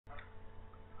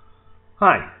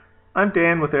Hi, I'm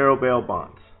Dan with Arrow Bail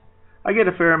Bonds. I get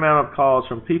a fair amount of calls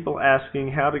from people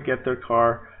asking how to get their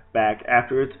car back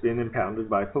after it's been impounded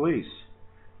by police.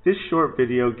 This short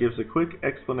video gives a quick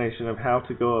explanation of how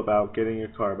to go about getting your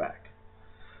car back.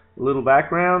 A little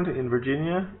background: in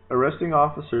Virginia, arresting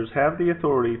officers have the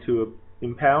authority to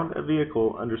impound a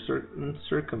vehicle under certain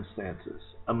circumstances.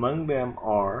 Among them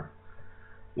are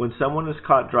when someone is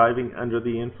caught driving under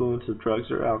the influence of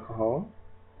drugs or alcohol,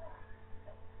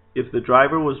 if the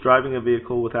driver was driving a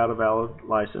vehicle without a valid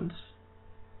license,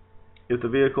 if the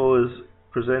vehicle is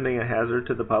presenting a hazard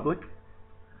to the public,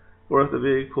 or if the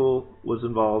vehicle was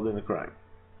involved in a crime.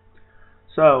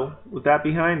 So, with that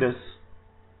behind us,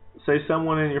 say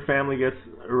someone in your family gets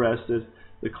arrested,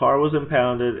 the car was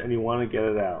impounded, and you want to get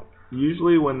it out.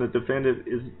 Usually when the defendant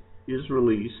is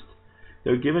released,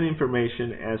 they're given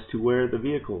information as to where the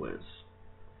vehicle is.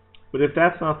 But if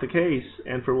that's not the case,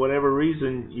 and for whatever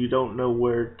reason you don't know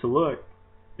where to look,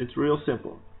 it's real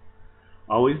simple.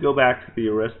 Always go back to the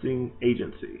arresting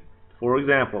agency. For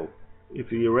example, if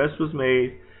the arrest was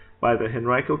made by the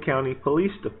Henrico County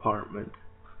Police Department,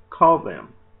 call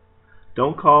them.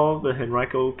 Don't call the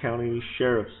Henrico County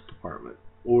Sheriff's Department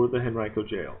or the Henrico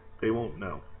Jail. They won't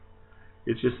know.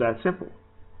 It's just that simple.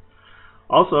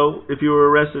 Also, if you were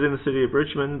arrested in the city of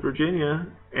Richmond, Virginia,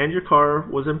 and your car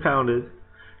was impounded,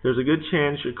 there's a good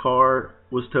chance your car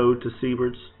was towed to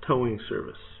Siebert's Towing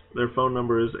Service. Their phone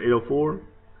number is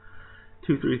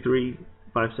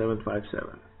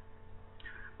 804-233-5757.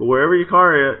 But wherever your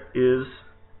car is,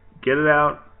 get it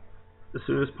out as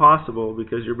soon as possible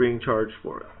because you're being charged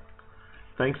for it.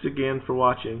 Thanks again for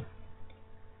watching.